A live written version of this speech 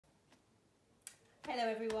Hello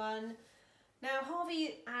everyone. Now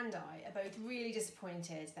Harvey and I are both really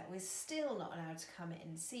disappointed that we're still not allowed to come in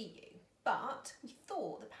and see you, but we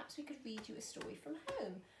thought that perhaps we could read you a story from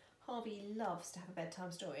home. Harvey loves to have a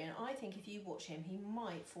bedtime story, and I think if you watch him he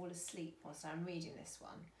might fall asleep whilst I'm reading this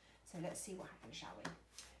one. So let's see what happens, shall we?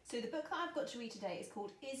 So the book that I've got to read today is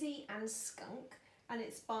called Izzy and Skunk, and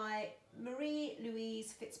it's by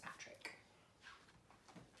Marie-Louise Fitzpatrick.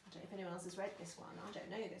 I don't know if anyone else has read this one. I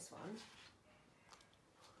don't know this one.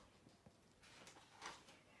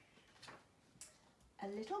 A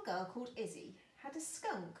little girl called Izzy had a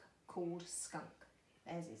skunk called Skunk.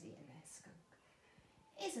 There's Izzy and there's Skunk.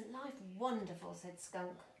 Isn't life wonderful, said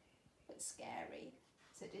Skunk. But scary,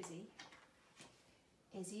 said Izzy.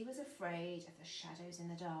 Izzy was afraid of the shadows in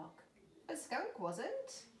the dark, but Skunk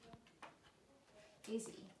wasn't.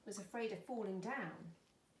 Izzy was afraid of falling down,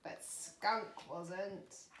 but Skunk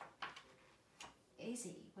wasn't.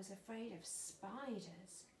 Izzy was afraid of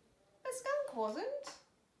spiders, but Skunk wasn't.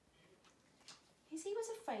 Izzy was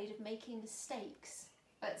afraid of making mistakes,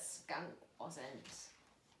 but Skunk wasn't.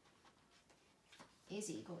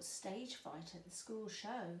 Izzy got stage fright at the school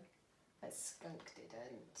show, but Skunk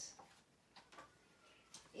didn't.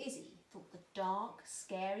 Izzy thought the dark,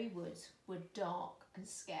 scary woods were dark and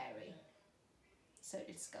scary. So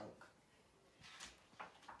did Skunk.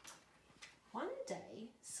 One day,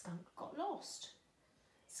 Skunk got lost.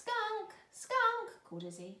 Skunk! Skunk! called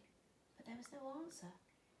Izzy, but there was no answer.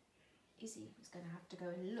 Izzy was going to have to go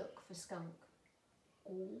and look for Skunk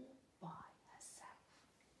all by herself.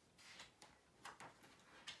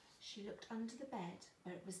 She looked under the bed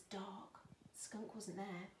where it was dark. Skunk wasn't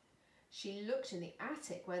there. She looked in the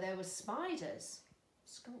attic where there were spiders.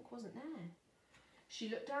 Skunk wasn't there. She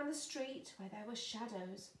looked down the street where there were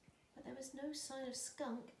shadows, but there was no sign of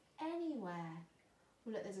Skunk anywhere.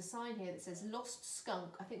 Oh look, there's a sign here that says Lost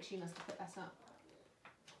Skunk. I think she must have put that up.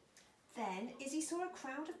 Then Izzy saw a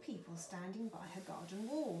crowd of people standing by her garden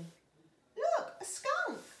wall. Look, a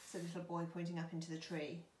skunk, said the little boy, pointing up into the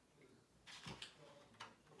tree.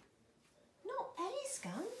 Not any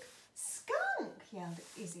skunk, Skunk, yelled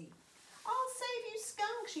Izzy. I'll save you,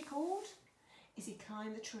 Skunk, she called. Izzy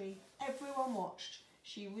climbed the tree. Everyone watched.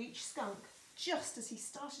 She reached Skunk just as he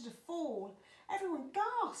started to fall. Everyone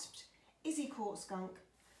gasped. Izzy caught Skunk.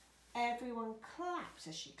 Everyone clapped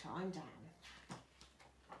as she climbed down.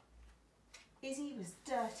 Izzy was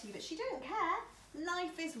dirty, but she didn't care.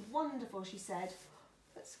 Life is wonderful, she said.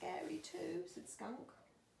 But scary too, said Skunk.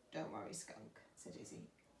 Don't worry, Skunk, said Izzy.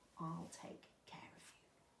 I'll take care of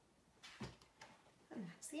you. And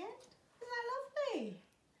that's the end. Isn't that lovely?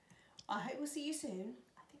 I hope we'll see you soon.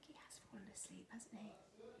 I think he has fallen asleep, hasn't he?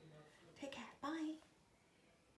 Take care. Bye.